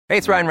Hey,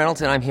 it's Ryan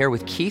Reynolds, and I'm here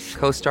with Keith,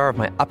 co-star of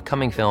my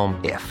upcoming film,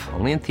 If,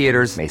 only in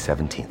theaters May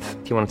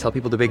 17th. Do you want to tell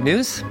people the big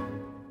news?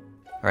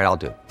 All right, I'll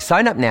do it.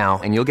 Sign up now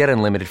and you'll get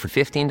unlimited for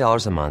 $15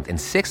 a month and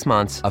 6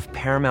 months of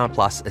Paramount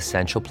Plus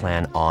Essential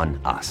Plan on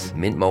us.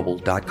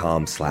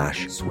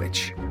 MintMobile.com/switch.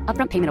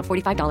 Upfront payment of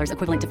 $45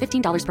 equivalent to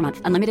 $15 per month.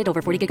 Unlimited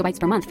over 40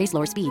 gigabytes per month. Face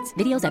lower speeds.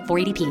 Videos at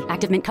 480p.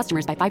 Active Mint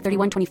customers by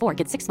 531.24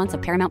 get 6 months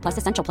of Paramount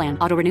Plus Essential Plan.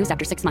 Auto renews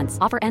after 6 months.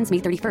 Offer ends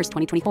May 31st,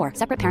 2024.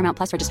 Separate Paramount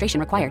Plus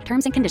registration required.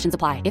 Terms and conditions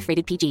apply if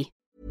rated PG.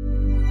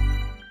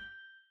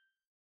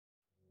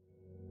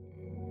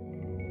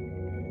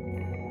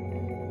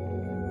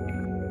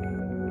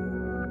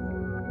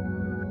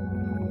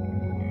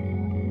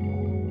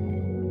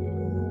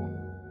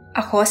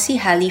 Ako si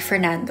Hallie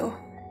Fernando.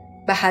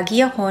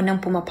 Bahagi ako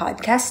ng Puma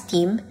Podcast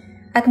team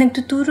at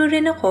nagtuturo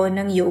rin ako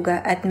ng yoga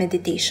at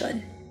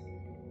meditation.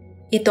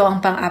 Ito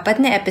ang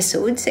pang-apat na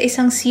episode sa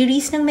isang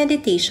series ng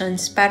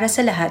meditations para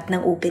sa lahat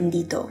ng open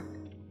dito.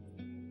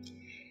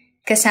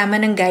 Kasama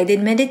ng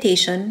guided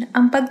meditation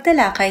ang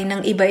pagtalakay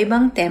ng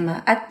iba-ibang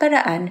tema at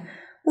paraan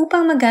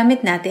upang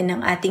magamit natin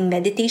ang ating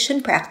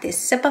meditation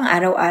practice sa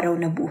pang-araw-araw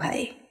na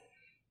buhay.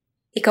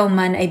 Ikaw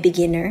man ay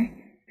beginner,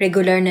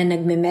 regular na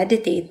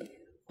nagme-meditate,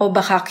 o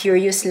baka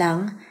curious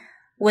lang,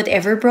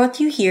 whatever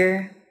brought you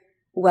here,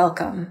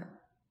 welcome.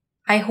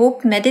 I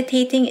hope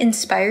meditating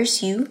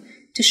inspires you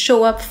to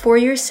show up for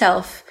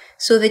yourself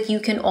so that you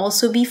can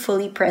also be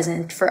fully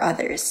present for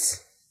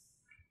others.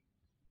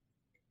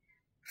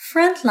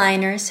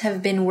 Frontliners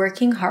have been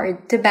working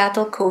hard to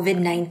battle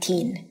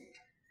COVID-19.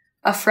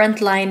 A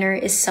frontliner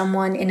is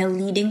someone in a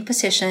leading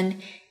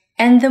position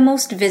and the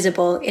most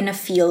visible in a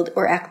field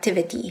or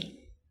activity.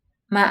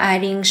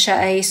 Maaring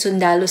siya ay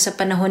sundalo sa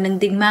panahon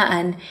ng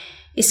digmaan,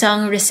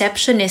 isang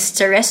receptionist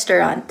sa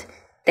restaurant,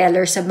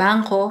 teller sa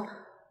bangko,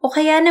 o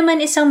kaya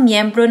naman isang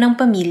miyembro ng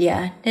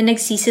pamilya na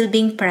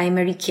nagsisilbing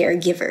primary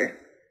caregiver.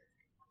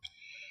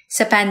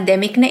 Sa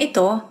pandemic na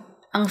ito,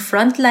 ang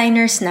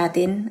frontliners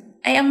natin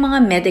ay ang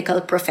mga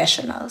medical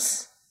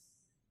professionals.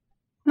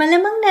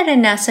 Malamang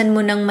naranasan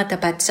mo ng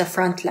matapat sa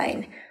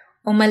frontline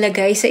o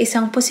malagay sa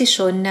isang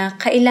posisyon na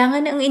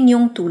kailangan ang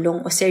inyong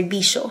tulong o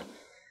serbisyo.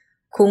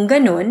 Kung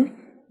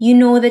ganun, you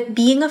know that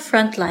being a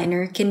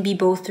frontliner can be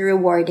both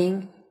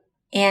rewarding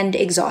and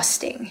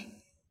exhausting.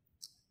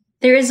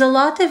 There is a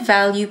lot of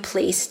value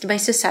placed by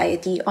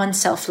society on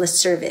selfless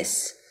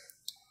service.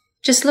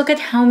 Just look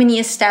at how many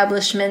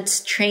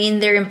establishments train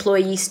their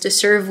employees to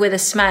serve with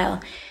a smile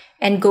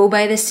and go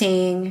by the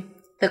saying,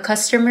 "The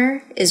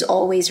customer is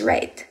always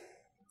right."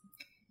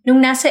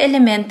 Nung nasa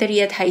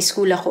elementary at high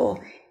school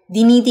ako,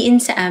 dinidiin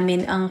sa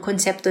amin ang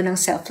konsepto ng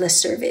selfless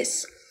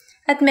service.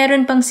 At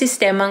meron pang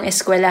sistemang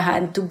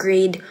eskwelahan to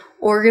grade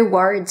or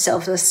reward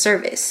selfless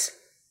service.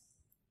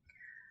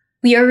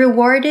 We are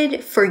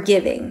rewarded for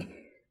giving,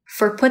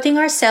 for putting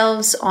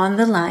ourselves on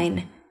the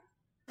line,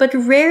 but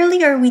rarely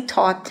are we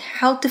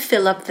taught how to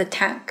fill up the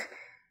tank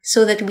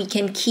so that we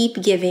can keep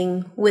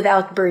giving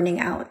without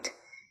burning out.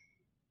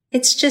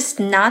 It's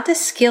just not a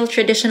skill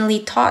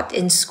traditionally taught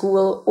in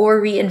school or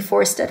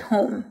reinforced at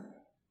home.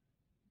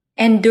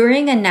 And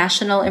during a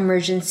national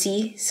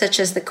emergency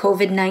such as the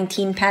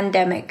COVID-19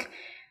 pandemic,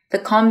 the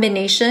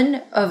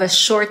combination of a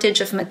shortage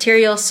of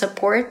material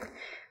support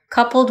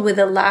coupled with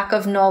a lack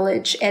of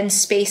knowledge and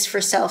space for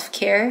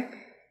self-care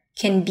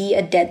can be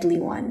a deadly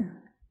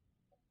one.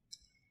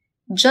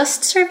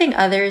 Just serving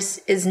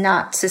others is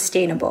not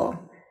sustainable.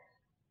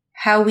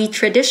 How we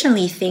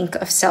traditionally think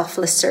of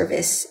selfless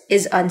service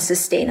is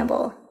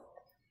unsustainable.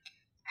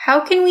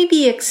 How can we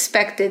be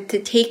expected to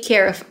take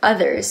care of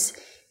others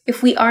if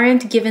we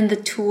aren't given the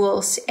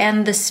tools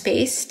and the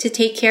space to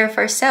take care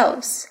of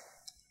ourselves?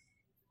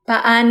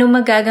 Paano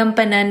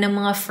magagampanan ng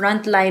mga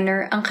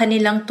frontliner ang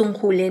kanilang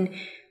tungkulin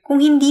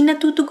kung hindi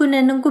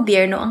natutugunan ng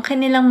gobyerno ang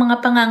kanilang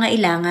mga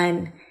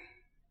pangangailangan?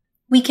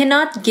 We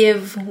cannot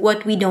give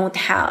what we don't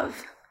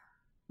have.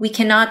 We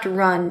cannot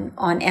run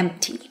on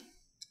empty.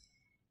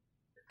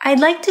 I'd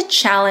like to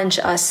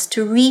challenge us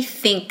to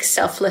rethink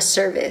selfless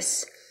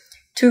service,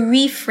 to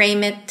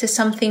reframe it to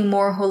something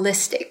more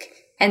holistic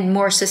and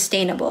more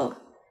sustainable.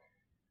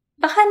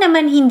 Baka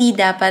naman hindi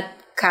dapat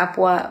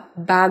kapwa,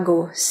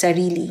 bago,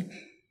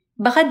 sarili.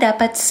 Baka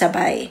dapat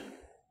sabay.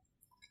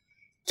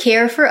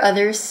 Care for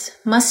others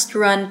must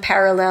run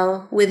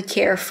parallel with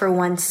care for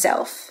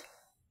oneself.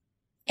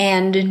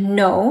 And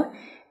no,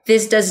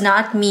 this does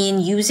not mean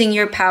using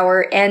your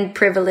power and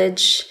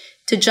privilege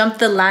to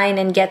jump the line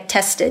and get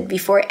tested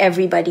before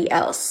everybody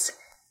else.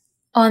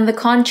 On the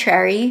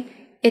contrary,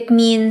 it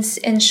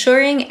means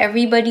ensuring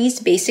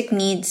everybody's basic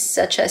needs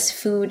such as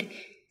food,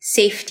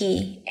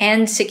 safety,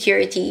 and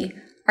security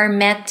are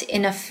met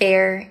in a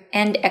fair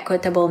and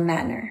equitable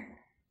manner.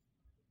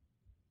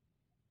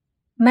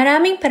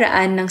 Maraming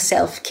paraan ng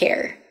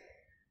self-care.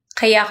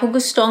 Kaya ako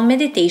gusto ang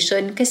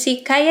meditation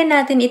kasi kaya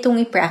natin itong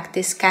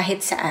i-practice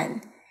kahit saan.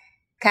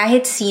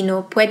 Kahit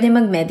sino pwede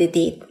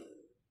mag-meditate.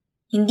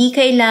 Hindi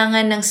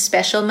kailangan ng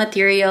special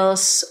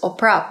materials o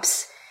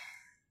props.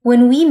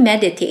 When we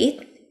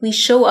meditate, we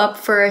show up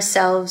for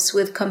ourselves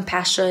with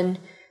compassion,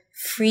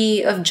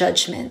 free of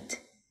judgment.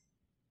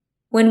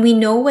 When we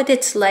know what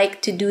it's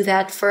like to do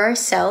that for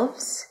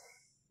ourselves,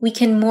 we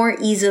can more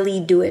easily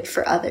do it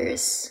for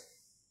others.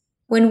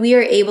 When we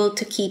are able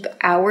to keep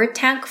our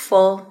tank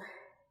full,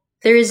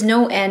 there is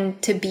no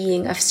end to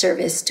being of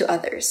service to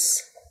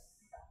others.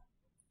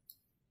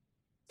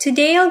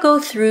 Today I'll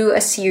go through a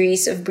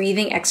series of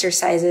breathing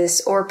exercises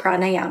or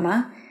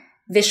pranayama,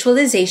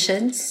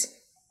 visualizations,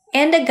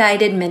 and a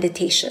guided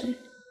meditation.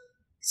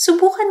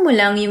 Subukan mo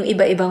lang yung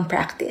iba-ibang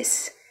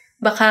practice.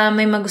 Baka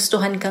may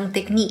magustuhan kang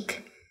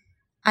technique.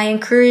 I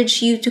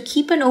encourage you to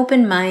keep an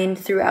open mind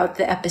throughout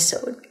the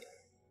episode.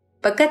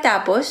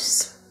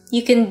 Pagkatapos,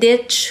 you can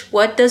ditch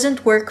what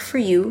doesn't work for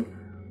you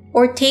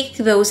or take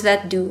those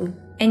that do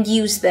and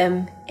use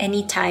them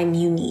anytime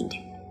you need.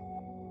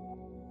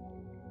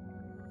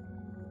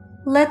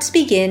 Let's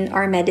begin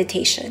our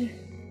meditation.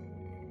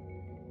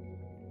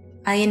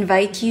 I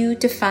invite you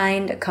to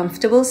find a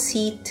comfortable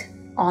seat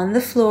on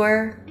the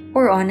floor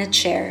or on a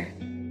chair.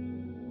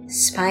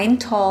 Spine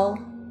tall,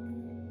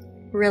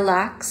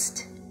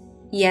 relaxed,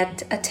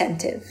 yet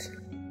attentive.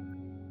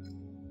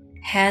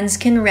 Hands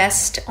can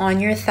rest on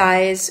your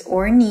thighs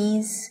or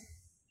knees,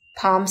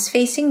 palms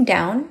facing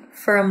down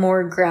for a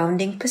more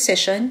grounding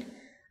position,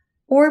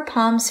 or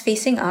palms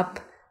facing up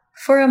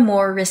for a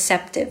more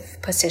receptive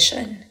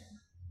position.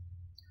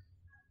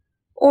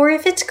 Or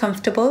if it's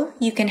comfortable,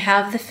 you can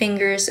have the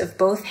fingers of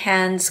both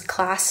hands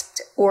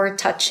clasped or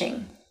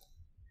touching.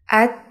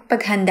 At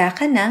paghanda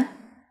ka na,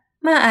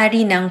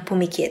 maaari nang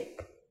pumikit.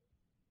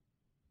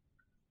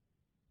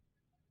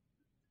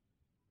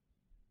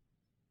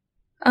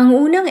 Ang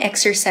unang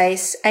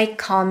exercise ay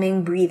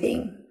calming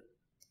breathing.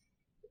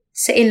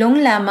 Sa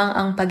ilong lamang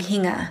ang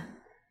paghinga.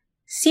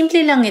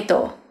 Simple lang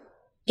ito.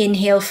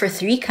 Inhale for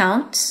 3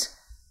 counts,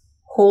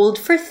 hold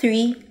for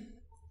 3,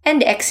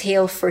 and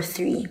exhale for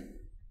 3.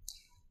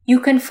 You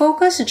can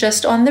focus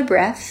just on the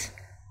breath,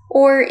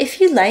 or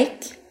if you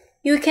like,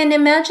 you can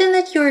imagine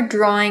that you're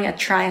drawing a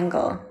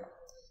triangle.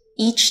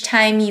 Each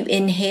time you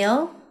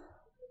inhale,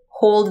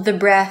 hold the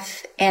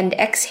breath, and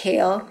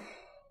exhale,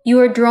 you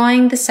are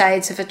drawing the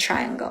sides of a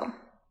triangle.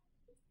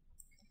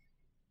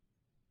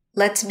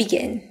 Let's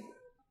begin.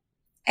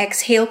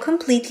 Exhale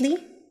completely.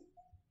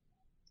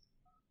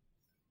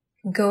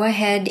 Go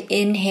ahead,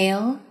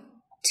 inhale,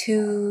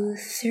 2,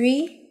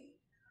 3,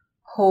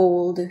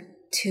 hold,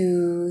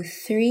 2,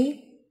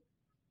 3,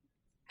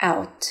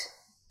 out,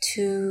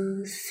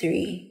 2,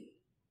 3,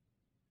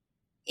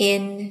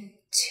 in,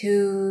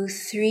 2,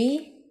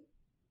 3,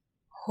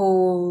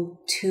 hold,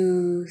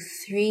 2,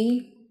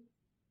 3,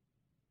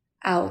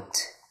 out,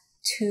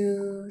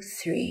 2,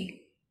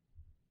 3,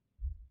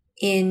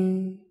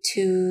 in,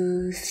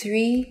 2,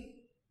 3,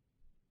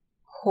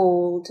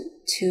 hold,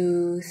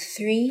 2,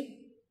 3,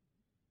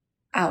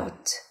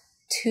 out,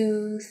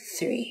 2,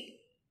 3.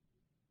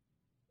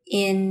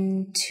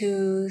 In,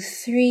 2,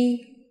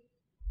 3,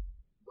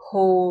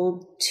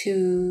 hold,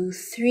 2,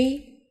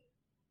 3,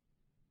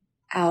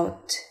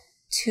 out,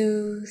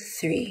 2,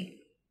 3.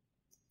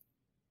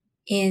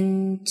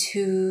 In,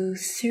 2,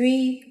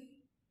 3,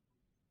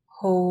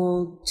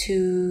 hold,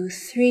 2,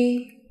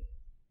 3,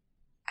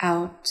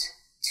 out,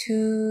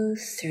 2,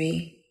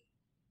 3.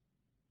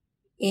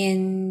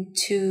 In,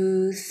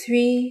 2,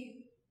 3,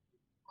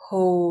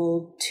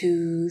 hold,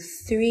 2,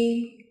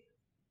 3,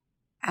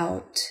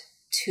 out,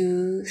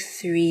 2,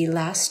 3.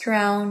 Last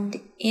round.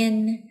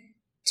 In,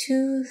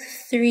 2,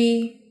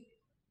 3,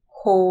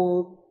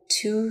 hold,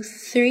 2,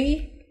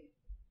 3,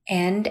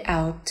 and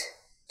out,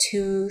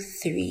 2,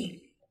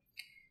 3.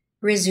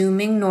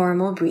 Resuming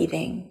normal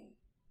breathing.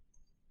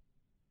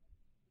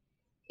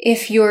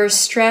 If you're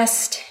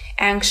stressed,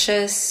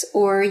 anxious,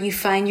 or you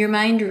find your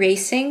mind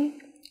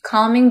racing,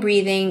 calming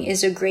breathing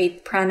is a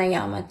great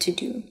pranayama to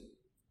do.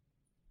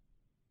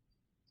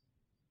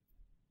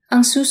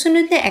 Ang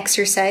susunod na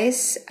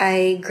exercise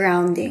ay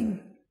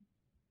grounding.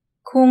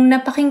 Kung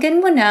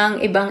napakinggan mo na ang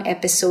ibang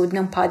episode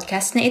ng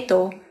podcast na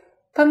ito,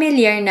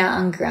 pamilyar na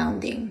ang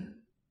grounding.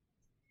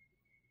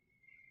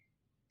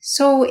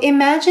 So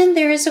imagine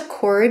there is a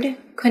cord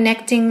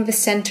connecting the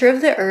center of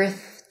the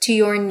earth to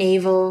your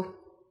navel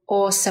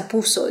o sa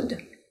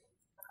pusod.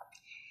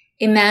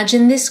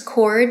 Imagine this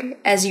cord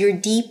as your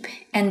deep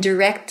and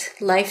direct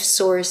life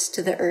source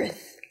to the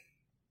earth.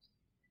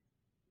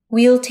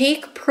 We'll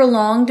take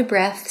prolonged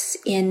breaths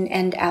in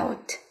and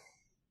out.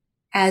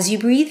 As you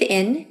breathe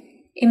in,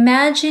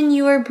 imagine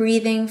you are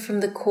breathing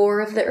from the core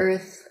of the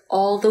earth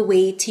all the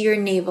way to your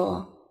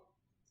navel.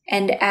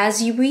 And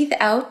as you breathe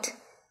out,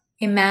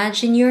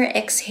 imagine you're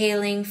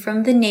exhaling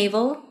from the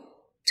navel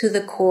to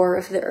the core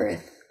of the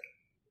earth.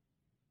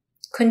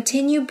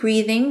 Continue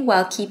breathing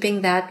while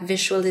keeping that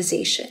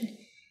visualization,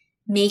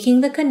 making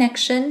the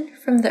connection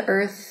from the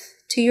earth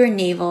to your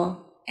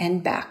navel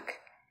and back.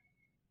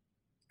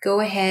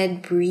 Go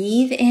ahead,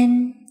 breathe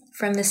in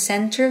from the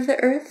center of the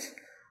earth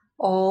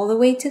all the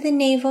way to the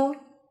navel,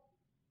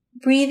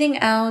 breathing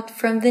out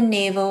from the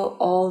navel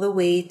all the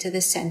way to the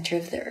center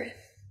of the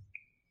earth.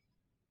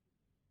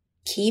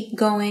 Keep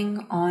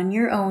going on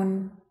your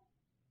own,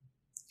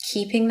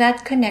 keeping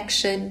that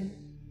connection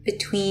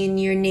between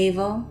your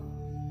navel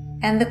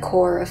and the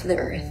core of the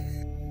earth.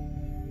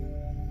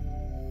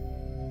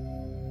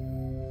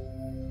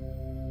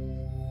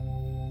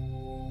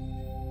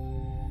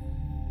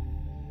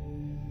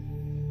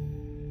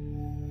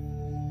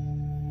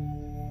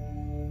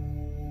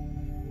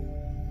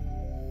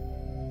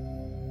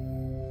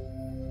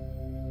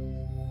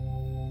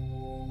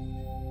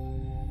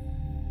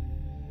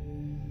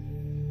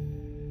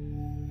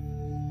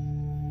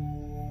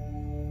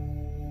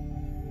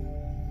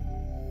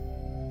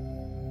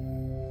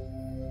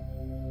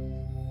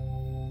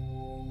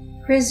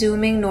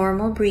 Resuming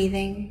normal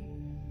breathing.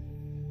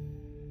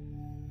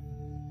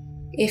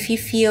 If you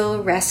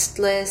feel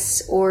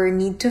restless or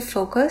need to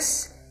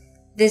focus,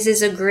 this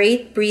is a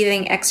great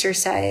breathing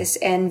exercise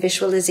and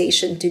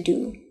visualization to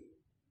do.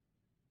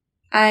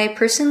 I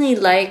personally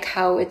like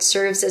how it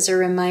serves as a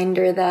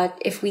reminder that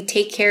if we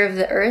take care of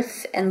the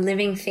earth and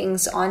living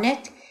things on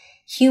it,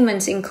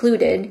 humans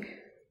included,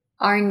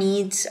 our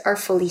needs are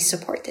fully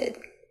supported.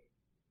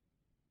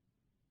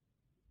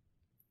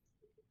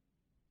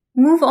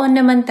 Move on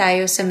naman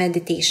tayo sa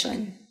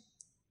meditation.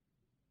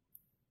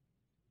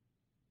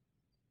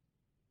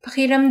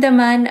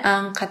 Pakiramdaman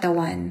ang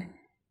katawan.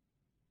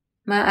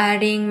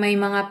 Maaring may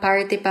mga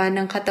parte pa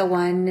ng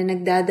katawan na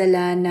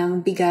nagdadala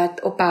ng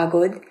bigat o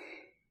pagod,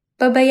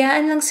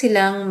 pabayaan lang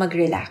silang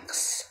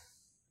mag-relax.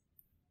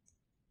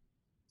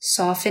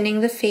 Softening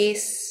the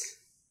face,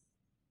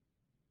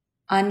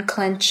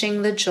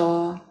 unclenching the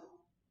jaw,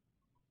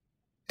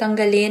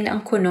 tanggalin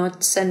ang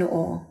kunot sa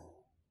noo.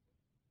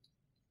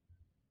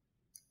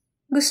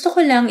 Gusto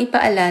ko lang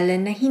ipaalala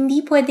na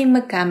hindi pwedeng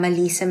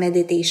magkamali sa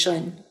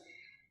meditation.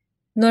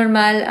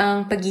 Normal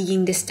ang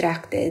pagiging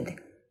distracted.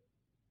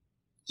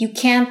 You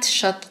can't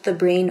shut the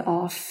brain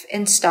off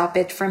and stop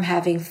it from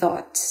having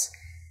thoughts.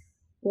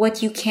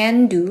 What you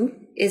can do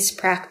is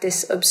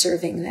practice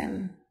observing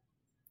them.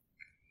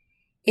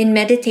 In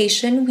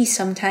meditation, we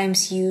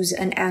sometimes use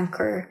an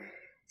anchor,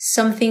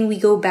 something we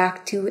go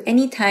back to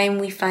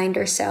anytime we find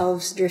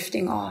ourselves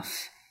drifting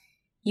off.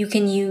 You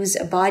can use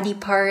a body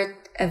part,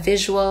 a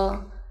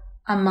visual,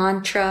 a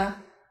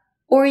mantra,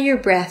 or your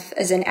breath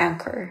as an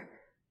anchor.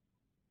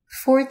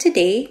 For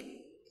today,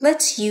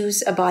 let's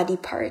use a body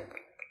part,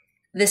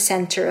 the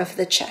center of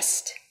the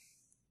chest.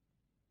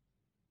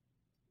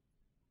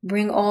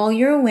 Bring all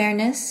your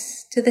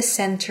awareness to the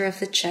center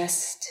of the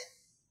chest,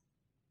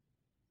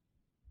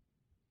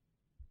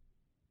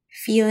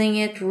 feeling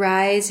it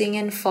rising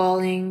and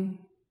falling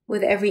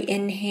with every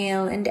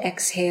inhale and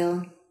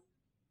exhale.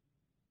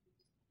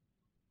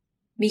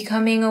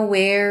 Becoming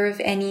aware of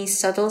any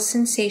subtle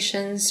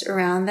sensations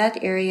around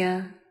that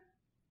area.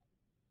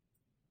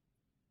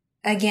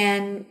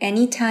 Again,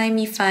 anytime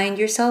you find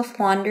yourself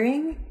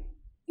wandering,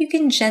 you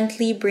can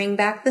gently bring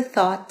back the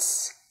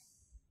thoughts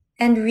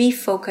and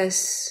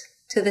refocus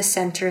to the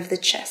center of the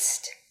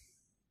chest.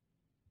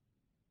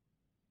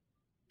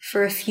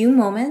 For a few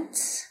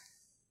moments,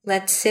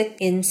 let's sit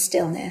in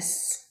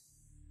stillness.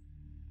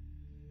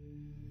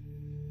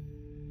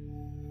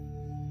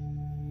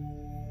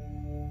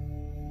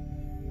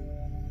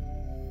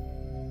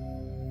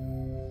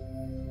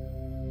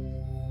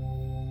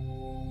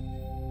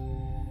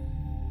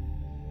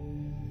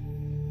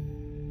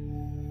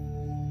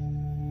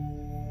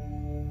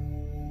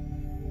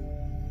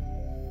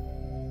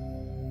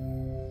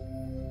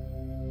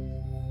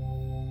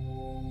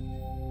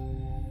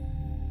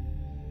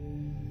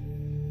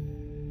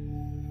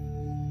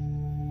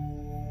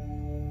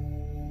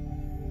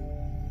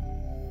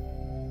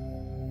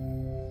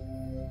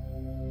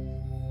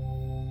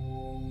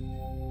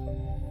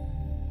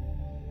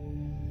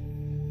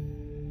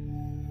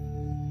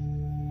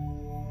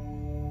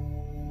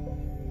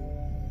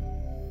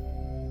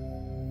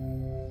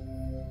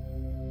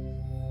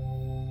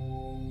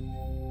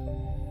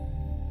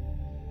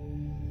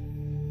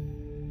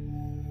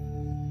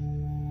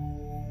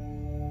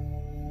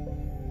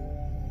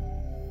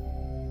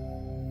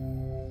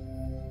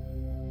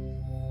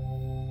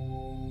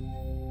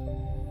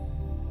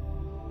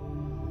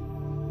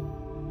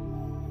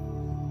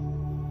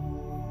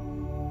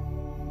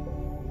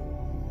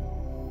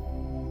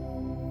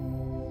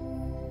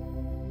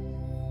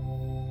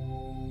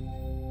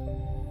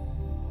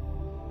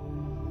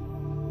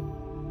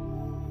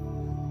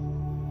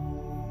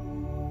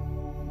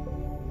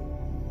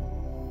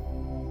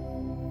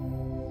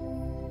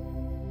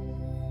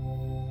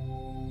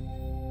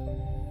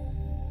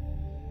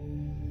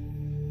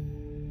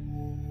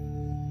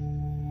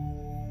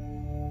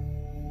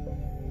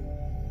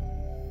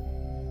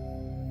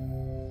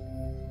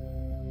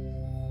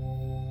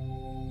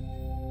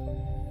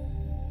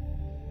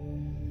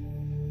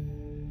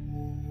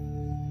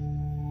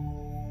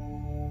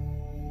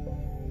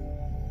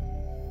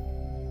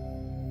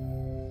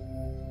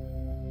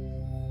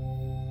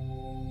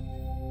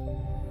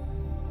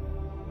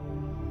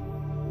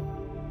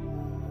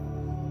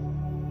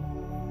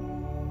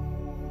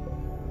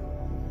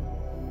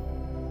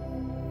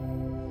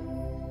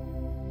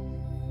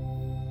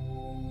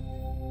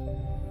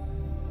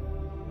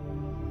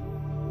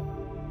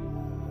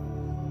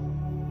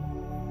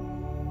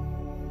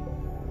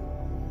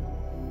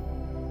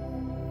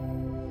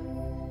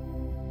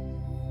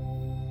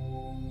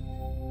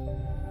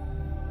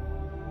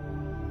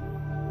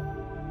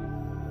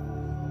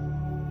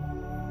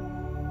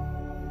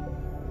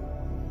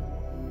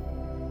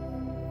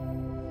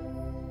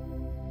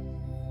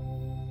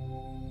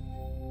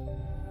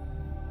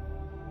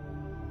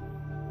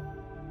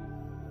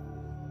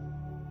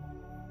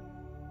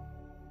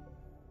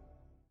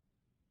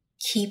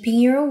 Keeping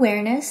your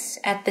awareness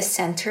at the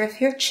center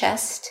of your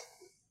chest,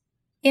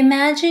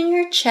 imagine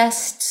your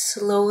chest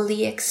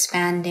slowly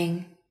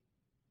expanding,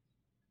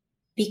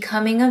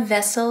 becoming a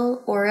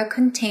vessel or a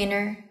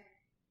container,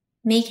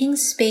 making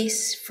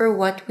space for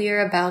what we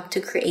are about to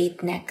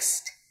create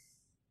next.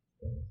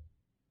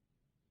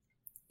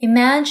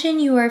 Imagine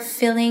you are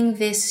filling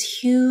this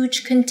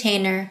huge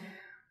container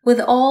with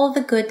all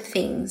the good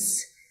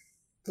things,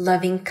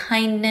 loving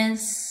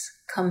kindness,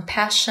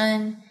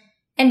 compassion,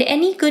 and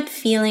any good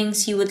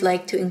feelings you would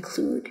like to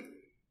include.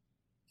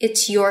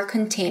 It's your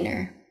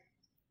container.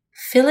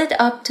 Fill it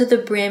up to the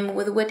brim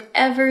with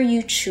whatever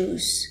you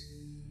choose.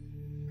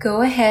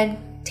 Go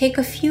ahead, take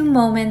a few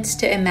moments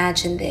to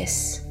imagine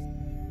this.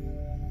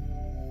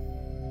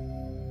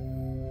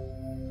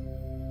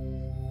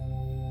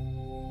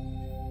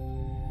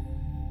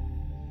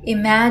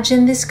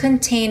 Imagine this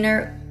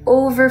container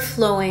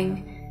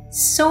overflowing,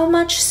 so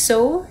much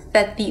so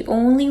that the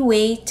only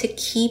way to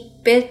keep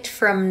it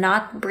from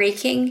not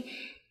breaking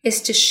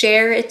is to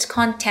share its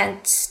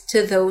contents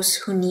to those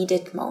who need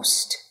it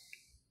most.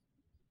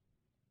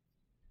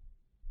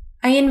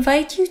 I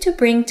invite you to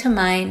bring to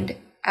mind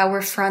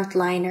our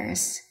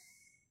frontliners,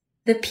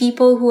 the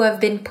people who have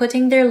been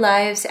putting their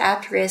lives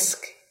at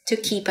risk to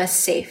keep us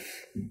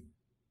safe.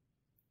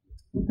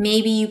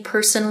 Maybe you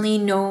personally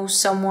know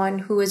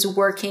someone who is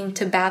working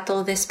to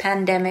battle this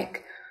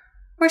pandemic,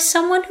 or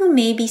someone who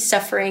may be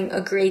suffering a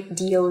great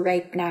deal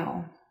right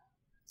now.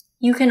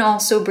 You can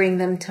also bring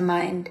them to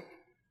mind.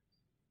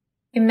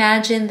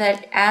 Imagine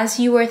that as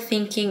you are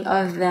thinking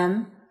of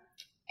them,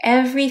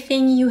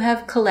 everything you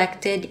have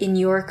collected in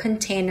your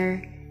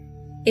container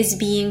is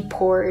being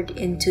poured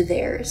into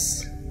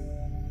theirs.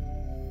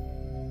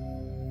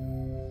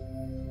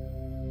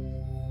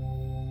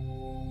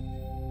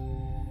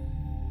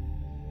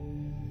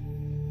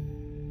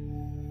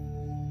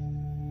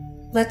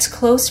 Let's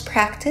close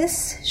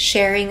practice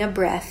sharing a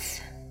breath.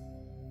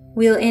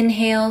 We'll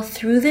inhale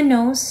through the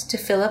nose to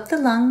fill up the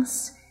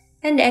lungs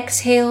and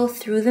exhale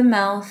through the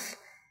mouth,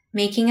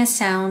 making a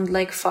sound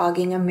like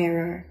fogging a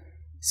mirror.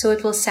 So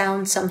it will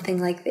sound something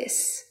like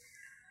this.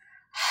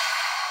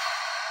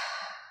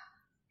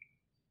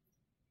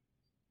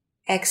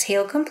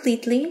 Exhale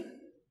completely.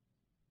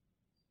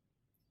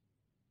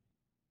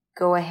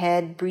 Go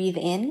ahead, breathe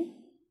in.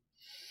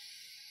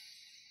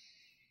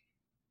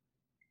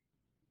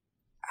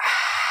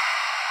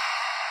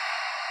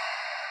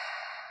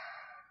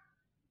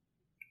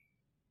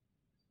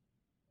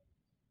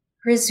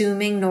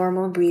 Resuming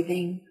normal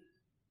breathing.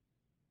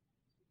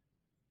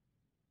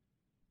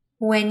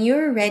 When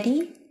you're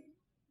ready,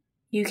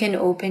 you can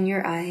open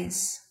your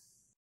eyes.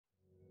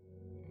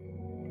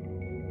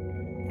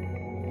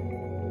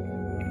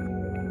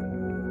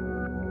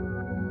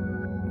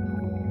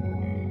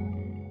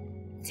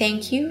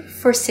 Thank you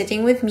for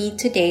sitting with me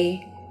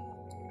today.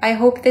 I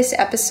hope this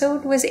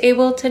episode was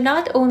able to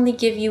not only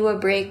give you a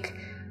break,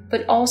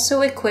 but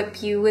also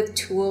equip you with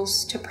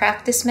tools to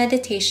practice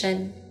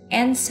meditation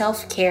and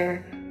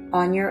self-care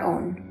on your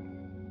own.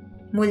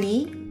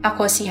 Muli,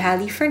 ako si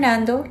Hallie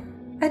Fernando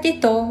at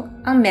ito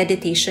ang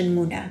Meditation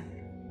Muna.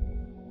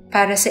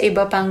 Para sa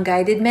iba pang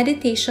guided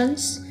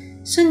meditations,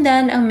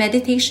 sundan ang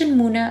Meditation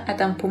Muna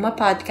at ang Puma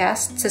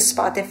Podcast sa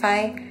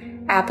Spotify,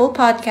 Apple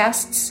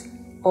Podcasts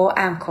o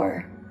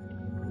Anchor.